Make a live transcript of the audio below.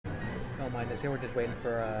Don't mind us here. We're just waiting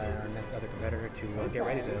for our other competitor to get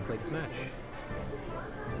ready to play this match.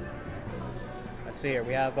 Let's see here.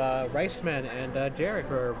 We have Riceman and Jarek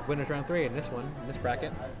for winners round 3 in this one, in this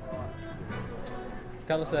bracket.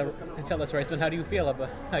 Tell us, Riceman, how you feeling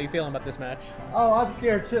about this match? Oh, I'm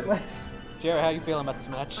scared shitless. Jarek, how you feeling about this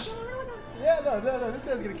match? Yeah, no, this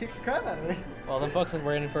guy's gonna kick the crap out of me. Well, then, folks,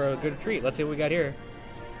 we're in for a good treat. Let's see what we got here.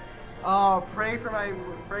 Oh, pray for my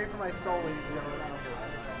soul.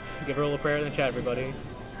 Give a little prayer in the chat, everybody.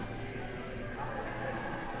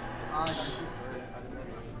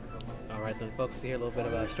 All right, then, folks. See here a little bit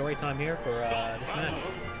of a story time here for this match.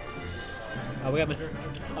 We got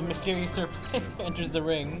a mysterious surprise enters the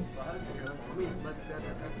ring.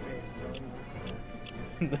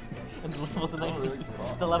 The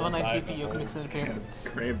level 9 CPU makes an appearance.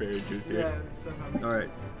 Cranberry juice here. Yeah,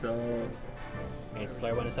 alright, so... Okay,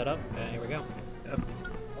 player 1 is set up, and here we go. Yep.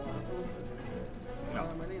 No.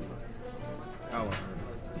 Oh.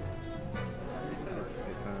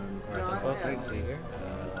 Alright then, folks, let's see here.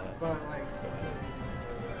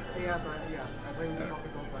 Yeah, I think we have to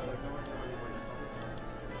go by like no one.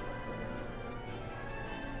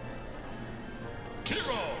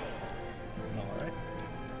 Hero! Alright.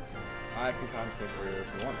 I can contact for you if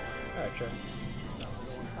you want. Alright, sure.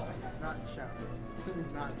 Not shout.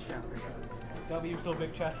 Not shout. W, you're so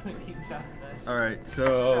big, chat. Keep chatting. Alright,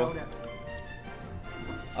 so...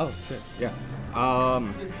 Oh, shit, yeah.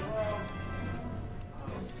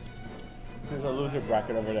 There's a loser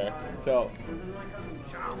bracket over there. So...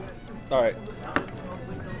 Alright.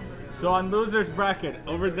 So on loser's bracket,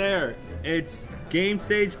 over there, it's Game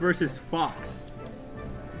Sage versus Fox.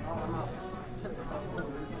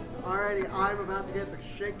 Alrighty, I'm about to get the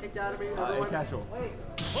shit kicked out of me. Casual.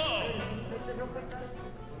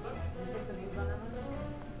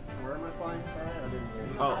 Where am I flying? Sorry, I didn't hear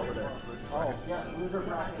you. Oh, over there. Oh, yeah, loser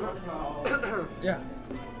bracket. Yeah.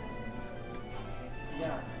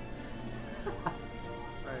 Yeah.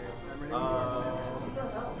 Alright, I'm ready.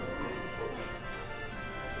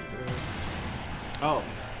 Oh.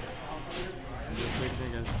 Just racing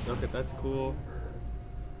against. Okay, that's cool.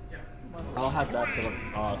 I'll have that set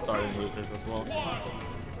up starting losers as well.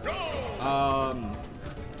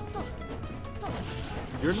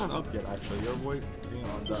 You're not up yet, actually. You're waiting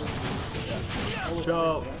on that. Yeah.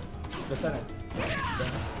 So, the Senate.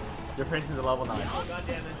 You're facing the level 9. Oh, God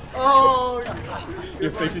damn it. Oh!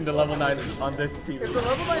 You're facing the level 9 on this TV. If the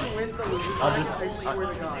level 9 wins the losers bracket, I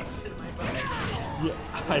swear to God. Yeah,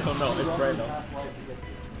 I don't know. It's random.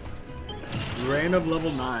 Random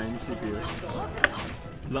level 9 CPU.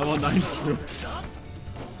 Level 9 too.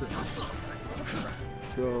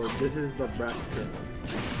 So this is the bracket.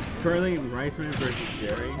 Currently Riceman versus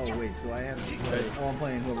Jerry. Oh wait, so I have to play. Oh, I'm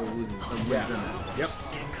playing whoever loses. Yeah. Yep.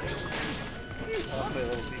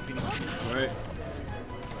 Alright.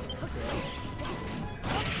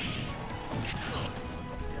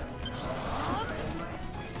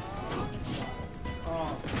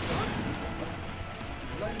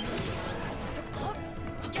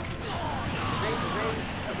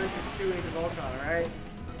 Alright?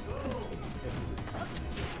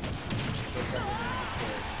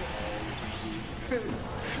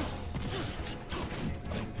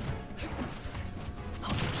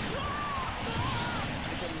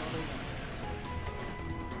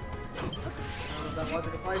 That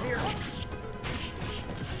logic applies here.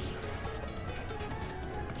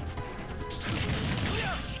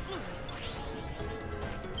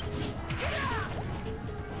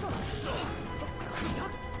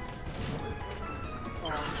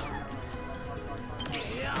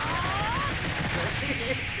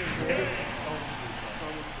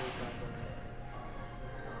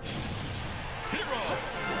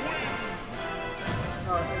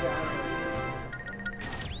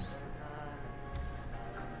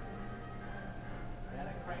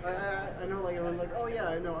 I know, like, everyone's like, oh yeah,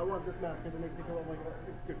 I know, I want this map because it makes you feel like,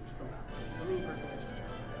 good, just don't. For me, personally.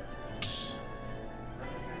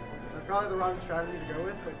 That's probably the wrong strategy to go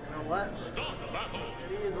with, but you know what?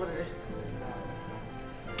 It is what it is.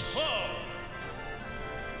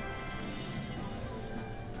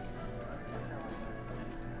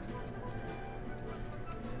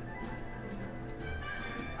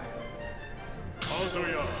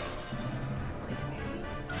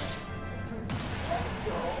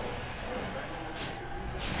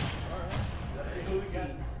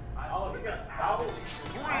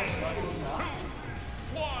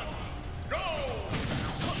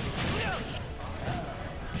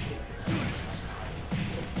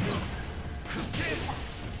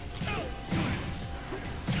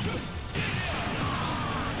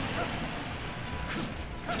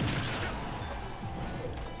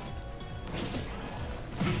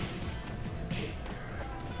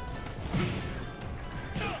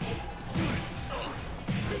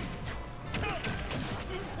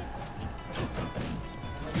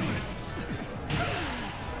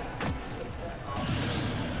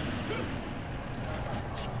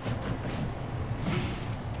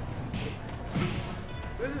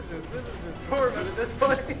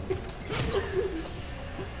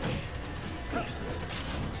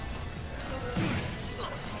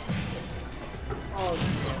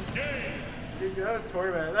 dude, that was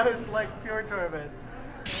torment. That was like pure torment.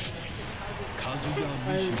 Kazuya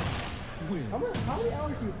Mishi wins. How many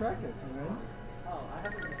hours do you practice, man? Oh, I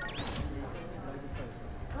haven't.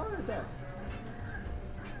 How did that?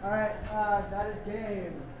 Alright, that is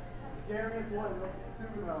game. Jeremy's won.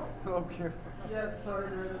 Super well. Okay. Yes, sorry,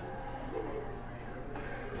 Jordan.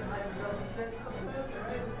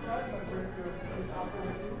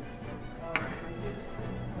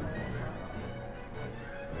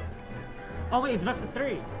 Oh wait, it's best of 3.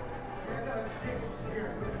 Wait,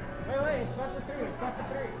 it's best of 3.